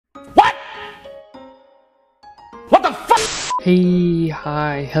What the fuck? Hey,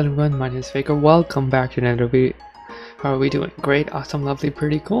 hi, hello everyone, my name is Faker. Welcome back to another video. How are we doing? Great, awesome, lovely,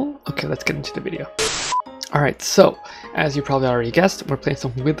 pretty cool. Okay, let's get into the video. Alright, so, as you probably already guessed, we're playing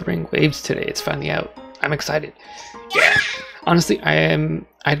some Wuthering Waves today. It's finally out. I'm excited. Yeah! Honestly, I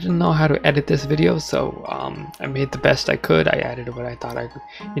didn't know how to edit this video, so I made the best I could. I added what I thought I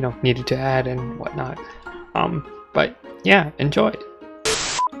needed to add and whatnot. But yeah, enjoy.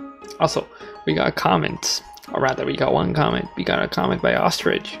 Also, we got comments, or rather we got one comment. We got a comment by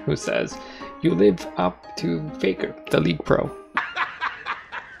Ostrich who says, "You live up to Faker, the League Pro."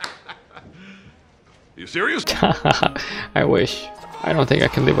 You serious? I wish. I don't think I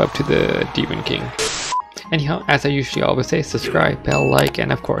can live up to the Demon King. Anyhow, as I usually always say, subscribe, bell, like,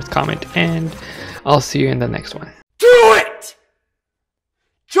 and of course comment, and I'll see you in the next one. Do it!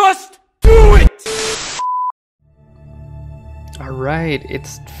 Just do it! Alright,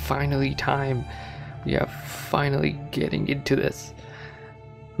 it's finally time. We are finally getting into this.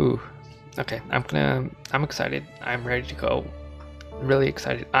 Ooh. Okay, I'm excited. I'm ready to go. Really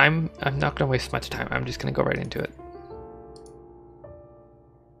excited. I'm not gonna waste much time. I'm just gonna go right into it.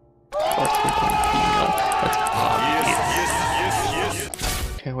 Yes.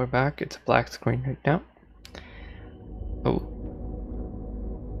 Okay, we're back. It's a black screen right now. Oh.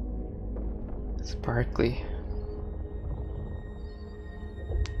 Sparkly.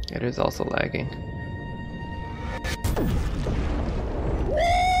 It is also lagging.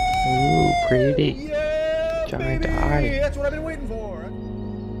 Ooh, pretty. Yay, giant baby. Eye. That's what I've been waiting for.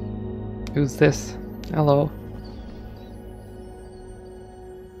 Who's this? Hello.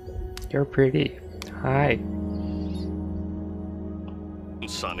 You're pretty. Hi.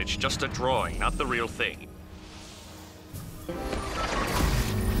 Son, it's just a drawing, not the real thing.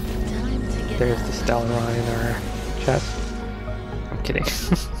 There's the Stellaron in our chest. I'm kidding.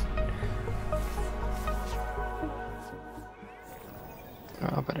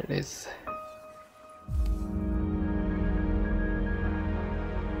 Oh, but it is.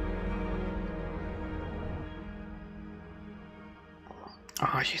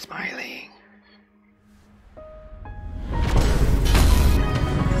 Oh, she's smiling.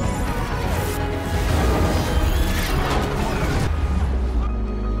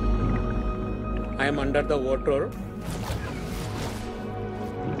 I am under the water.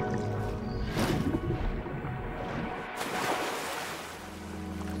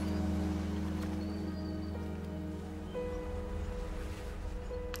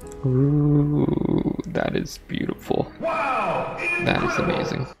 Ooh, that is beautiful. Wow! That is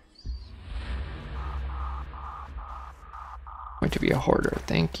amazing. Going to be a hoarder,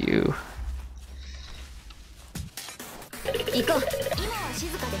 thank you.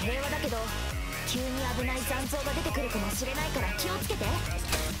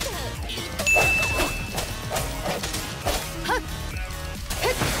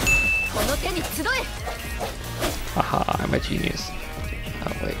 Haha, I'm a genius.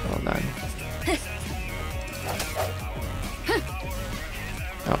 Oh wait, hold on.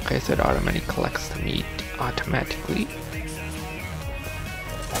 Okay, so it automatically collects the meat automatically.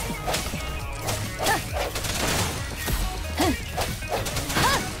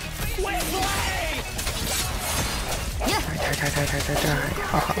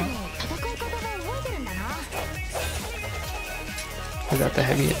 Is that the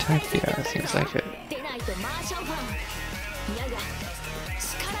heavy attack? Yeah, it seems like it.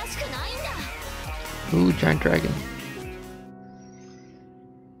 Ooh, giant dragon.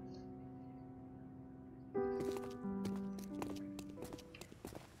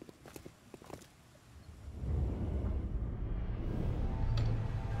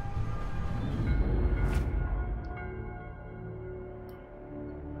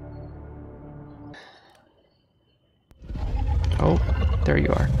 Oh, there you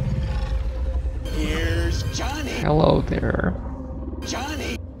are. Here's Johnny. Hello there.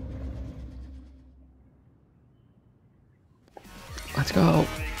 Johnny. Let's go.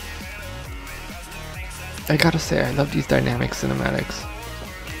 I gotta say, I love these dynamic cinematics.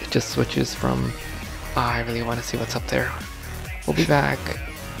 It just switches from, I really want to see what's up there. We'll be back.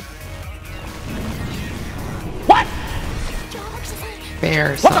 What?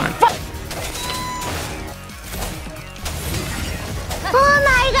 Bear, son. Oh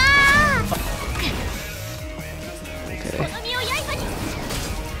my god! Okay.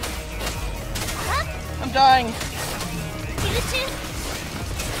 I'm dying.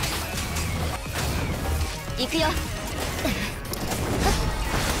 Okay,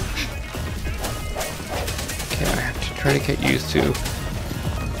 I have to try to get used to.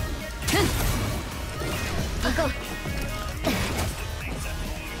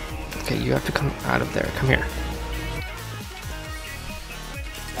 Okay, you have to come out of there. Come here.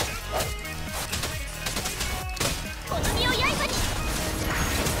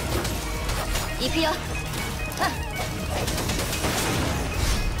 くよ。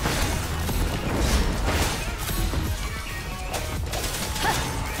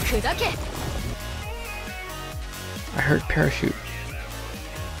砕け。 I heard parachute.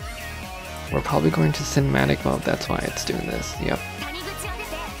 We're probably going to cinematic mode, that's why it's doing this. Yep. 谷口を出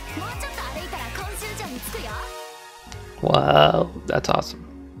て、もうちょっと歩いたらコンシュージョンに着くよ。 Wow, that's awesome.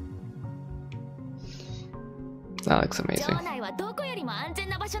 That looks amazing. 城内はどこよりも安全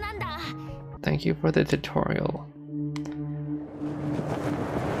な場所なんだ。 Thank you for the tutorial.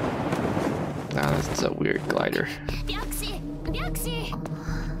 Wow, this is a weird glider. ビャクシー、ビャクシー。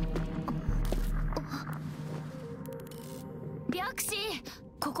ビャクシー、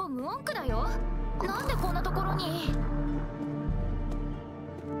ここ無音区だよ。なんでこんなところに。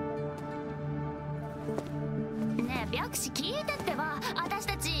ねえ、ビャクシー聞いてってば、私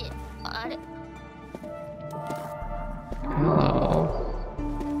たち、あれ。 Hello.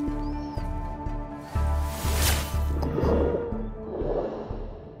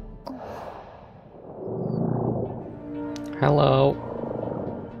 Hello.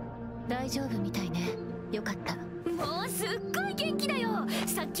 大丈夫みたいね。よかった。もうすっごい元気だよ。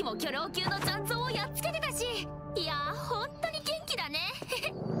さっきも巨老級の残像をやっつけてたし。いやー、本当に元気だね。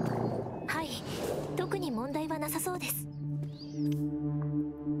はい、特に問題はなさそうです。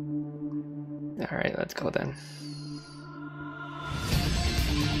 Alright, let's go then.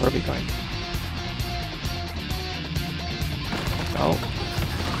 Where are we going? Oh.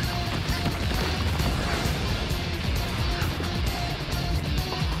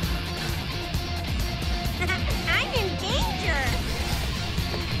 I'm in danger.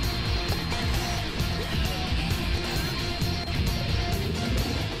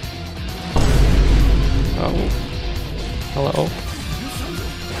 Oh. Hello.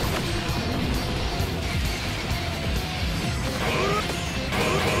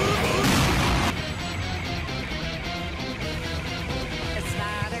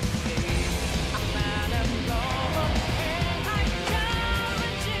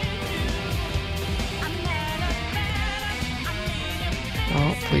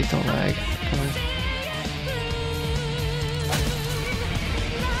 Oh, please don't lag. Come on.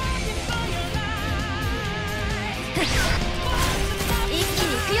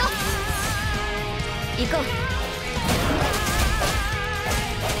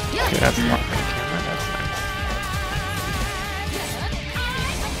 Okay, that's not my camera, that's nice.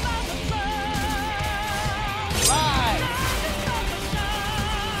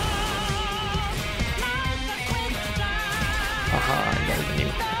 Haha, I got a new.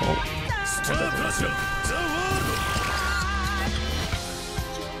 Oh, that doesn't look good.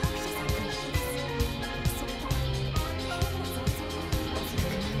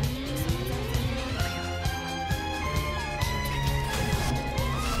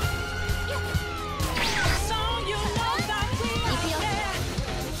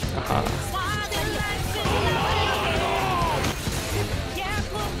 Haha.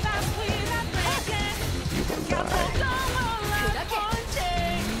 You will die.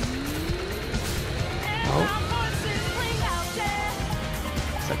 Oh.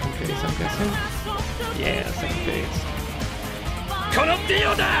 Second phase, I'm guessing? Yeah, second phase. このデ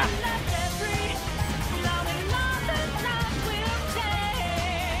ィオだ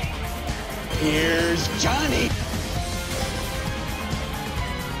Here's Johnny.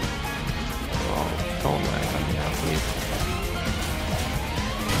 Oh, don't lag on me now, please.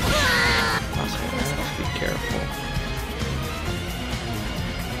 Okay, be careful.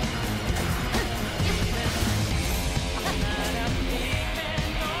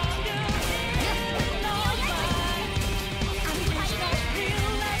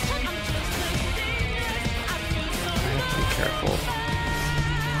 I have to be careful.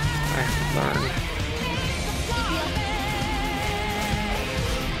 I have to learn.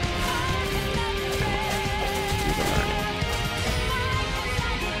 Do the learning.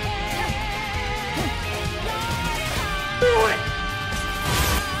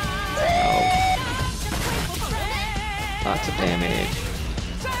 Oh. Lots of damage.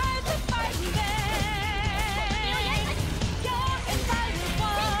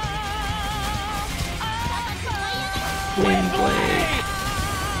 Wind blade.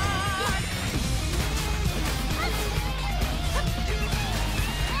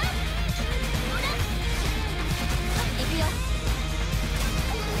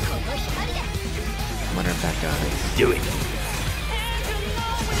 I wonder if that dies. Do it.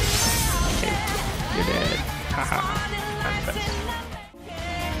 Okay, you're dead. Haha. I'm the best.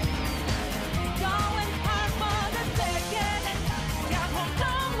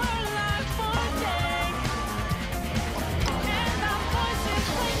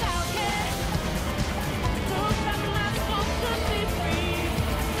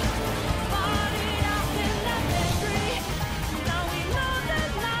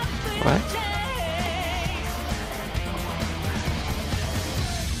 What?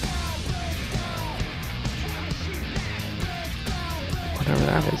 Whatever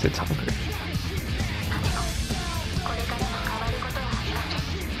that is, it's hungry.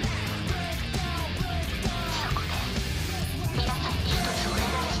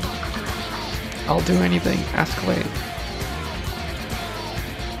 I'll do anything, escalate.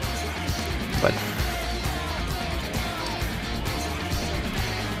 But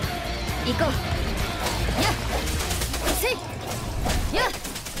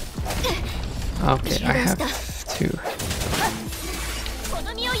okay, I have to.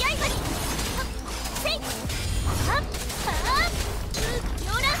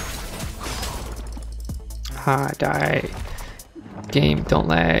 Ah, die. Game, don't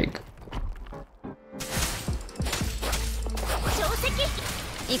lag.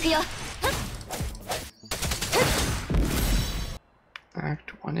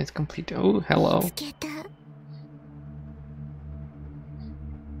 Act 1 is complete. Oh, hello.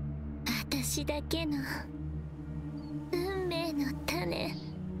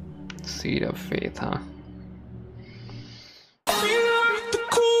 Seed of faith, huh?